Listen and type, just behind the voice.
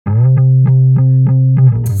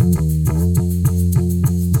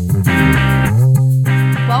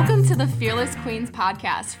Fearless Queens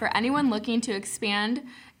podcast for anyone looking to expand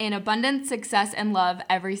in abundance, success, and love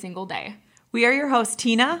every single day. We are your hosts,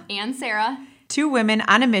 Tina And Sarah. Two women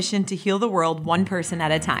on a mission to heal the world one person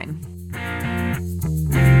at a time.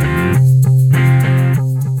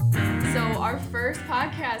 So our first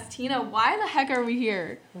podcast, Tina, why the heck are we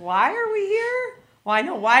here? Why are we here? Well, I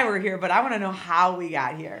know why we're here, but I want to know how we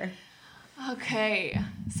got here. Okay,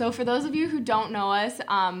 so for those of you who don't know us,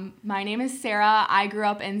 my name is Sarah. I grew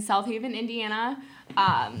up in South Haven, Indiana.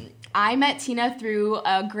 I met Tina through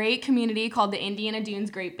a great community called the Indiana Dunes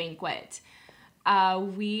Great Banquet.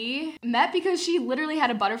 We met because she literally had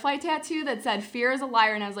a butterfly tattoo that said, "Fear is a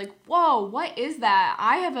liar," and I was like, whoa, what is that?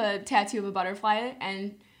 I have a tattoo of a butterfly,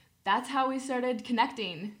 and that's how we started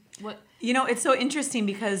connecting. You know, it's so interesting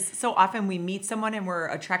because so often we meet someone and we're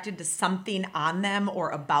attracted to something on them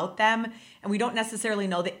or about them, and we don't necessarily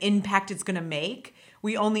know the impact it's going to make.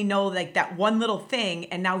 We only know like that one little thing,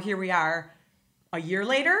 and now here we are a year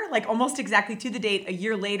later, like almost exactly to the date, a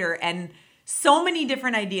year later, and so many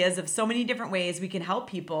different ideas of so many different ways we can help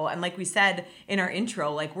people. And like we said in our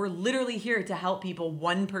intro, like we're literally here to help people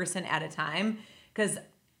one person at a time, because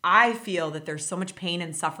I feel that there's so much pain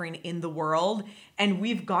and suffering in the world, and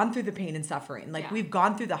we've gone through the pain and suffering. Like we've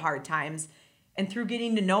gone through the hard times, and through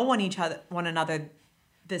getting to know one another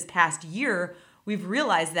this past year, we've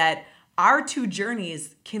realized that our two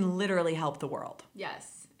journeys can literally help the world.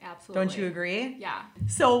 Yes, absolutely. Don't you agree? Yeah.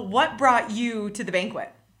 So what brought you to the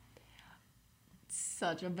banquet?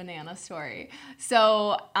 Such a banana story.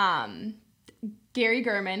 So, Gary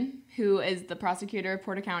Gurman, who is the prosecutor of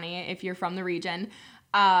Porter County, if you're from the region,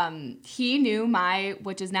 he knew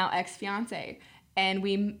which is now ex-fiance, and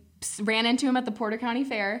we ran into him at the Porter County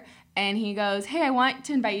Fair, and he goes, "Hey, I want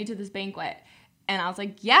to invite you to this banquet." And I was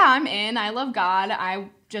like, "Yeah, I'm in. I love God.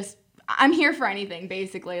 I'm here for anything,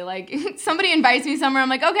 basically. Like, somebody invites me somewhere, I'm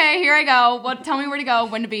like, okay, here I go. Tell me where to go,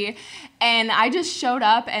 when to be." And I just showed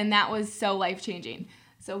up, and that was so life-changing.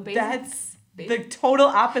 So That's the total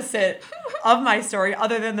opposite of my story,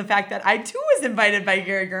 other than the fact that I, too, was invited by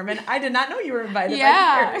Gary Gurman. I did not know you were invited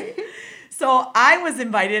by Gary. So I was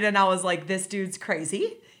invited, and I was like, this dude's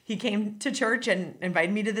crazy. He came to church and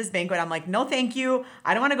invited me to this banquet. I'm like, no, thank you.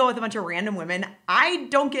 I don't want to go with a bunch of random women. I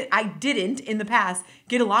didn't in the past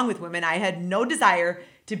get along with women. I had no desire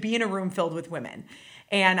to be in a room filled with women.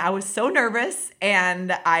 And I was so nervous,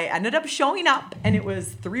 and I ended up showing up, and it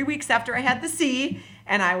was 3 weeks after I had the C,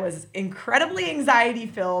 and I was incredibly anxiety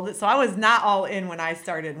filled. So I was not all in when I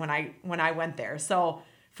started, when I went there. So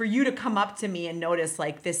for you to come up to me and notice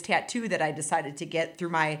like this tattoo that I decided to get through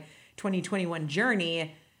my 2021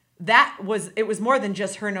 journey, it was more than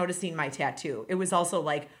just her noticing my tattoo. It was also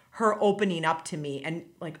like her opening up to me and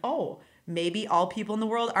like, oh, maybe all people in the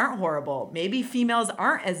world aren't horrible. Maybe females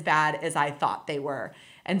aren't as bad as I thought they were.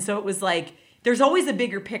 And so it was like, there's always a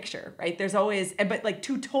bigger picture, right? There's always, but like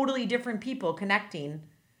two totally different people connecting.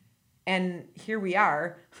 And here we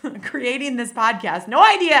are creating this podcast. No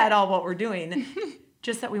idea at all what we're doing,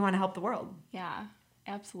 just that we want to help the world. Yeah,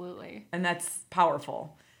 absolutely. And that's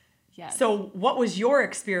powerful. Yes. So what was your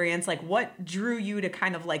experience? Like, what drew you to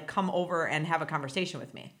kind of like come over and have a conversation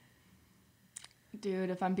with me?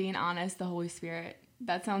 Dude, if I'm being honest, the Holy Spirit.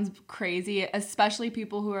 That sounds crazy, especially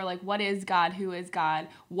people who are like, what is God? Who is God?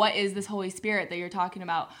 What is this Holy Spirit that you're talking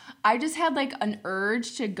about? I just had like an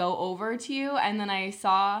urge to go over to you, and then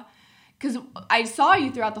because I saw you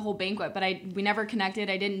throughout the whole banquet, but we never connected.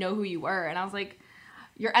 I didn't know who you were, and I was like,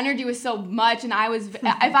 your energy was so much, and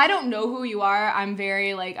if I don't know who you are, I'm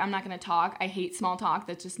very like, I'm not going to talk. I hate small talk.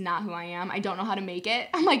 That's just not who I am. I don't know how to make it.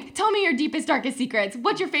 I'm like, tell me your deepest, darkest secrets.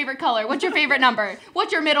 What's your favorite color? What's your favorite number?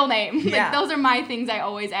 What's your middle name? Yeah. Like, those are my things I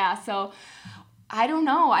always ask. So I don't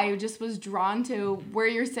know. I just was drawn to where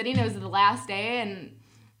you're sitting. It was the last day, and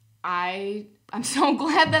I'm so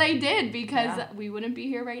glad that I did, because we wouldn't be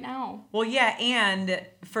here right now. Well, yeah, and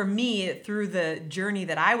for me, through the journey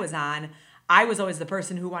that I was on, I was always the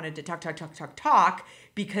person who wanted to talk,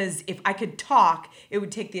 because if I could talk, it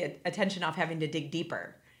would take the attention off having to dig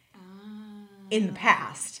deeper in the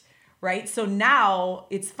past, right? So now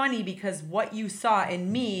it's funny because what you saw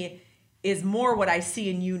in me is more what I see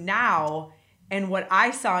in you now, and what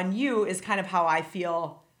I saw in you is kind of how I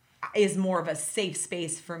feel is more of a safe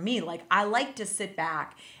space for me. Like, I like to sit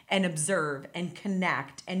back and observe and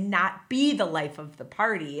connect and not be the life of the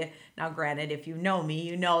party. Now, granted, if you know me,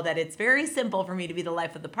 you know that it's very simple for me to be the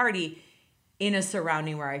life of the party in a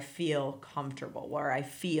surrounding where I feel comfortable, where I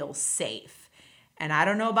feel safe. And I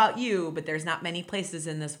don't know about you, but there's not many places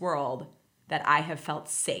in this world that I have felt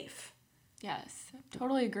safe. Yes,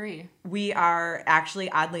 totally agree. We are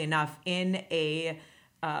actually, oddly enough, in a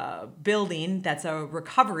building that's a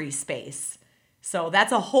recovery space. So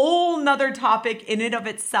that's a whole nother topic in and of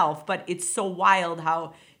itself, but it's so wild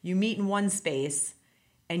how you meet in one space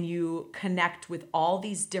and you connect with all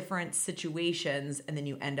these different situations and then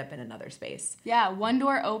you end up in another space. Yeah, one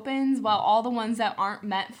door opens while all the ones that aren't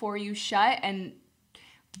meant for you shut, and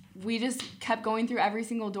we just kept going through every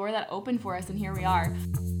single door that opened for us, and here we are.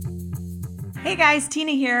 Hey guys,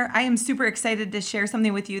 Tina here. I am super excited to share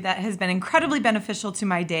something with you that has been incredibly beneficial to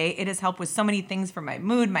my day. It has helped with so many things for my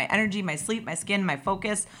mood, my energy, my sleep, my skin, my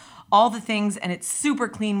focus, all the things, and it's super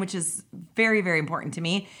clean, which is very, very important to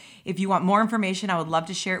me. If you want more information, I would love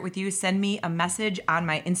to share it with you. Send me a message on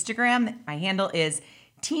my Instagram. My handle is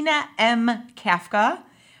Tina M. Kafka,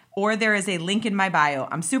 or there is a link in my bio.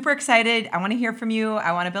 I'm super excited. I want to hear from you.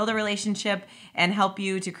 I want to build a relationship and help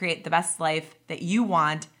you to create the best life that you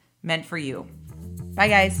want, meant for you. Bye,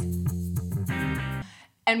 guys.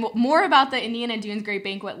 And more about the Indiana Dunes Great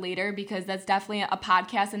Banquet later, because that's definitely a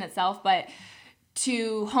podcast in itself. But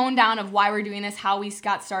to hone down of why we're doing this, how we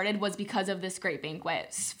got started, was because of this great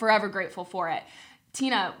banquet. Forever grateful for it.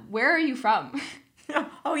 Tina, where are you from?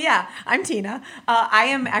 Oh, yeah. I'm Tina. I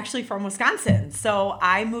am actually from Wisconsin. So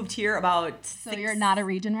I moved here about So you're not a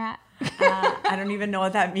region rat? I don't even know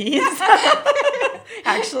what that means.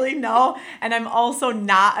 Actually, no. And I'm also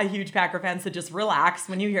not a huge Packer fan, so just relax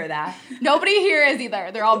when you hear that. Nobody here is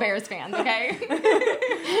either. They're all Bears fans, okay?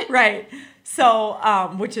 Right. So,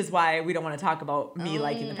 which is why we don't want to talk about me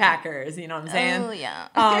liking the Packers, you know what I'm saying? Oh, yeah.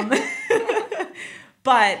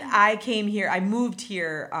 But I moved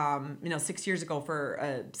here, 6 years ago for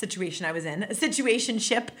a situation I was in, a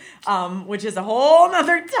situationship, which is a whole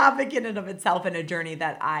nother topic in and of itself, and a journey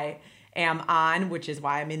that I am on, which is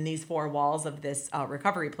why I'm in these four walls of this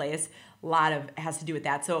recovery place. A lot of it has to do with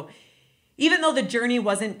that. So even though the journey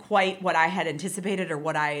wasn't quite what I had anticipated or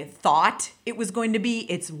what I thought it was going to be,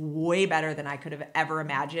 it's way better than I could have ever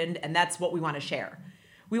imagined. And that's what we want to share.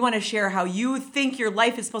 We want to share how you think your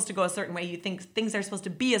life is supposed to go a certain way. You think things are supposed to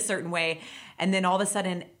be a certain way. And then all of a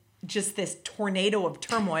sudden, just this tornado of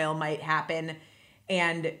turmoil might happen.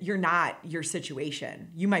 And you're not your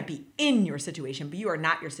situation. You might be in your situation, but you are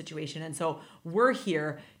not your situation. And so we're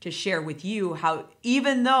here to share with you how,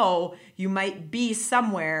 even though you might be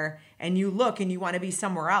somewhere and you look and you want to be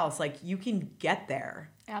somewhere else, like, you can get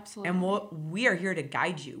there. Absolutely. And we are here to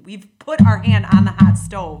guide you. We've put our hand on the hot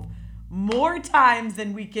stove more times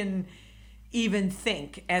than we can even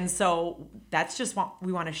think. And so that's just what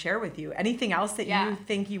we want to share with you. Anything else that you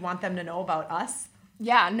think you want them to know about us?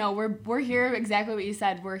 Yeah, no, we're here exactly what you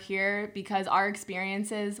said. We're here because our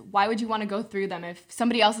experiences, why would you want to go through them? If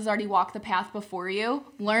somebody else has already walked the path before you,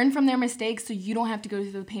 learn from their mistakes so you don't have to go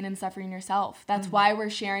through the pain and suffering yourself. That's why we're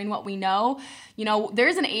sharing what we know. You know,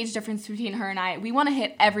 there's an age difference between her and I. We want to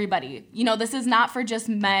hit everybody. You know, this is not for just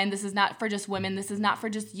men. This is not for just women. This is not for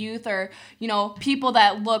just youth or, you know, people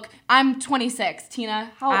that look. I'm 26.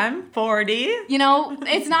 Tina, how old? I'm 40. You know,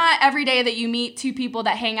 it's not every day that you meet two people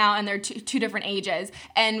that hang out and they're two different ages.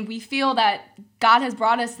 And we feel that God has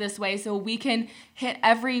brought us this way so we can hit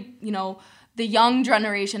every, you know, the young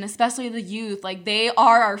generation, especially the youth. Like, they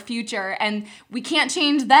are our future, and we can't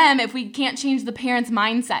change them if we can't change the parents'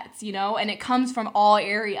 mindsets, you know, and it comes from all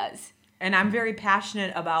areas. And I'm very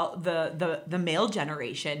passionate about the male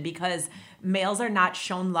generation, because males are not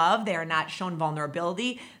shown love. They are not shown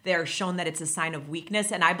vulnerability. They are shown that it's a sign of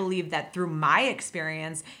weakness. And I believe that through my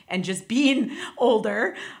experience and just being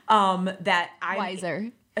older, that I'm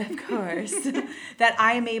wiser. Of course, that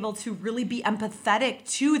I am able to really be empathetic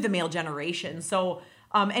to the male generation. So,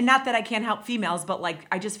 and not that I can't help females, but like,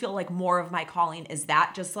 I just feel like more of my calling is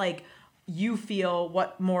that, just like you feel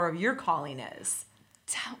what more of your calling is.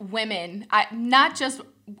 Women, not just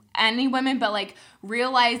any women, but like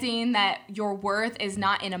realizing that your worth is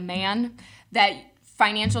not in a man, that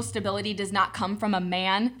financial stability does not come from a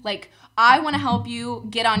man. Like, I want to help you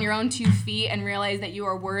get on your own 2 feet and realize that you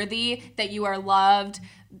are worthy, that you are loved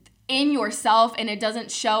in yourself, and it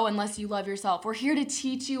doesn't show unless you love yourself. We're here to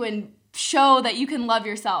teach you and show that you can love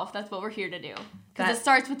yourself. That's what we're here to do, because it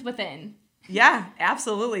starts with within. Yeah,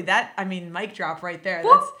 absolutely. Mic drop right there.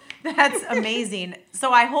 Woo! That's amazing.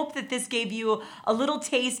 So I hope that this gave you a little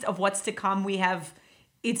taste of what's to come.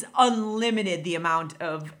 It's unlimited, the amount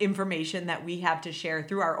of information that we have to share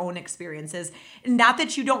through our own experiences. Not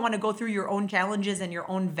that you don't want to go through your own challenges and your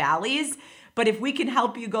own valleys, but if we can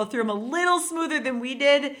help you go through them a little smoother than we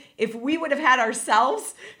did, if we would have had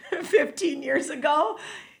ourselves 15 years ago,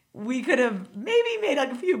 we could have maybe made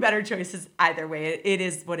a few better choices. Either way, it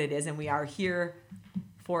is what it is, and we are here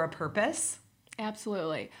for a purpose.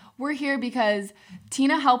 Absolutely. We're here because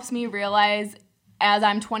Tina helps me realize, as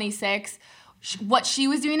I'm 26, what she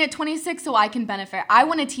was doing at 26 so I can benefit. I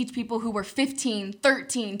want to teach people who were 15,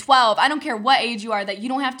 13, 12. I don't care what age you are, that you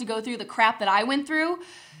don't have to go through the crap that I went through.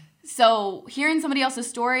 So hearing somebody else's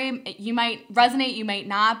story, you might resonate, you might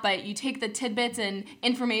not, but you take the tidbits and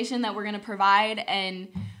information that we're going to provide, and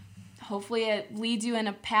hopefully it leads you in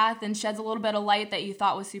a path and sheds a little bit of light that you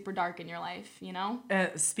thought was super dark in your life, you know?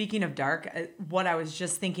 Speaking of dark, what I was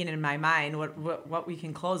just thinking in my mind, what we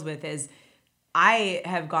can close with is, I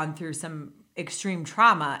have gone through some extreme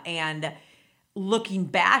trauma, and looking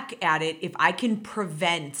back at it, if I can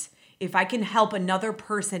help another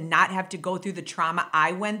person not have to go through the trauma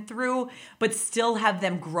I went through, but still have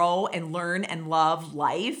them grow and learn and love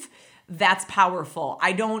life, that's powerful.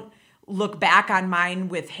 I don't look back on mine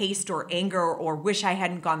with haste or anger or wish I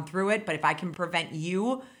hadn't gone through it, but if I can prevent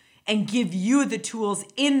you and give you the tools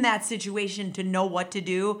in that situation to know what to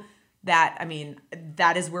do,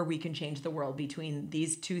 that is where we can change the world. Between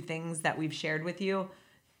these two things that we've shared with you,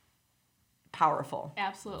 powerful.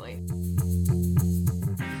 Absolutely.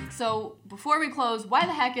 So before we close, why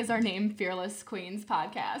the heck is our name Fearless Queens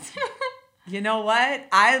Podcast? You know what?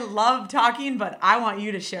 I love talking, but I want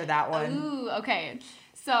you to share that one. Ooh, okay.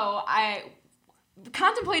 So I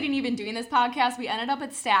contemplating even doing this podcast. We ended up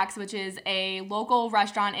at Stacks, which is a local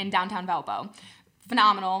restaurant in downtown Valpo.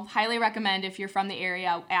 Phenomenal. Highly recommend if you're from the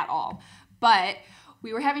area at all. But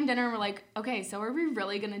we were having dinner and we're like, okay, so are we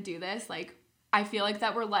really going to do this? Like, I feel like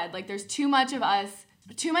that we're led. Like, there's too much of us,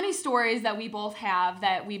 too many stories that we both have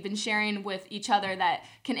that we've been sharing with each other that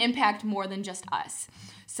can impact more than just us.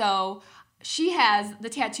 So she has the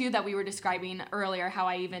tattoo that we were describing earlier, how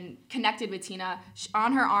I even connected with Tina.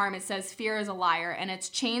 On her arm, it says, "Fear is a liar," and it's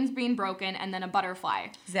chains being broken and then a butterfly.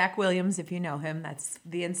 Zach Williams, if you know him, that's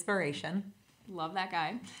the inspiration. Love that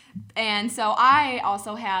guy. And so I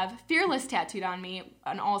also have Fearless tattooed on me,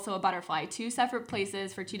 and also a butterfly. Two separate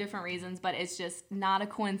places for two different reasons, but it's just not a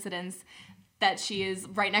coincidence that she is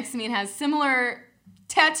right next to me and has similar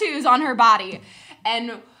tattoos on her body.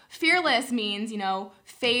 And fearless means,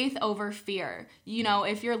 faith over fear.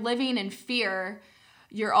 If you're living in fear,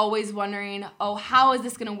 you're always wondering, oh, how is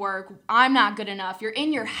this going to work? I'm not good enough. You're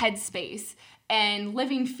in your headspace. And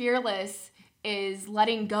living fearless is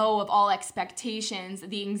letting go of all expectations,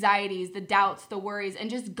 the anxieties, the doubts, the worries,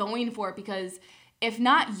 and just going for it, because if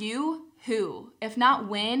not you, who? If not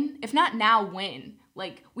when? If not now, when?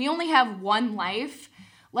 Like, we only have one life.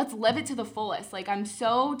 Let's live it to the fullest. Like, I'm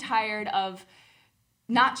so tired of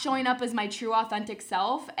not showing up as my true, authentic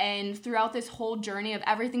self. And throughout this whole journey of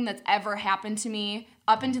everything that's ever happened to me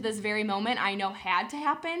up into this very moment, I know had to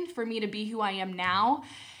happen for me to be who I am now.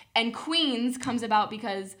 And Queens comes about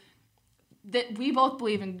because that we both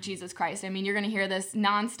believe in Jesus Christ. I mean, you're going to hear this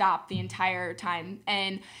nonstop the entire time.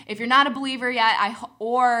 And if you're not a believer yet,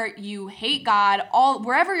 or you hate God,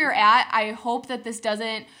 wherever you're at, I hope that this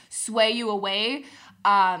doesn't sway you away.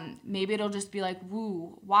 Maybe it'll just be like,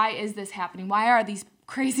 woo, why is this happening? Why are these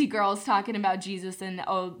crazy girls talking about Jesus? And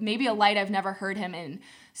maybe a light I've never heard him in.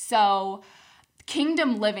 So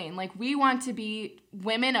kingdom living, like, we want to be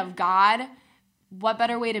women of God. What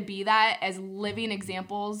better way to be that as living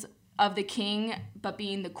examples of the King, but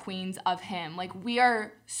being the queens of him. Like, we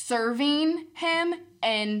are serving him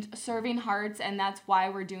and serving hearts, and that's why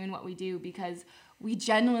we're doing what we do, because we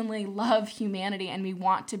genuinely love humanity and we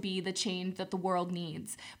want to be the change that the world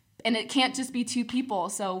needs. And it can't just be two people,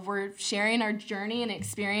 so we're sharing our journey and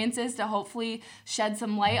experiences to hopefully shed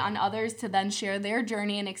some light on others to then share their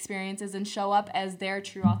journey and experiences and show up as their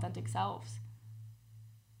true, authentic selves.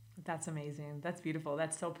 That's amazing. That's beautiful.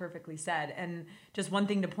 That's so perfectly said. And just one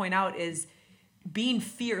thing to point out is being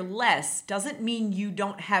fearless doesn't mean you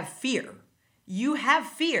don't have fear. You have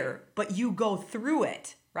fear, but you go through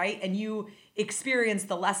it, right? And you experience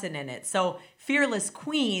the lesson in it. So Fearless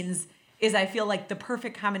Queens is, I feel like, the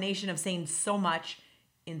perfect combination of saying so much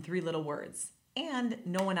in 3 little words. And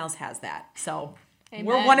no one else has that. So Amen.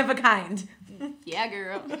 We're one of a kind. Yeah,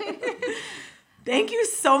 girl. Thank you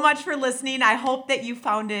so much for listening. I hope that you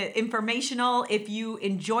found it informational. If you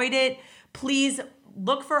enjoyed it, please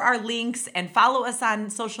look for our links and follow us on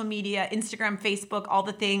social media, Instagram, Facebook, all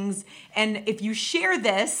the things. And if you share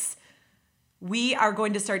this, we are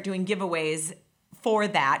going to start doing giveaways for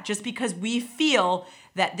that, just because we feel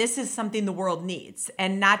that this is something the world needs,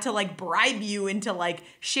 and not to bribe you into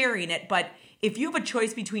sharing it. But if you have a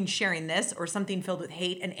choice between sharing this or something filled with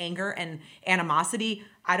hate and anger and animosity,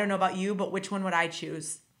 I don't know about you, but which one would I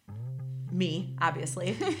choose? Me,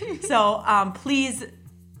 obviously. So please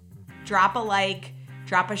drop a like,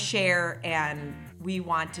 drop a share, and we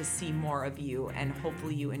want to see more of you, and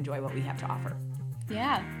hopefully you enjoy what we have to offer.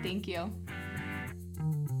 Yeah, thank you.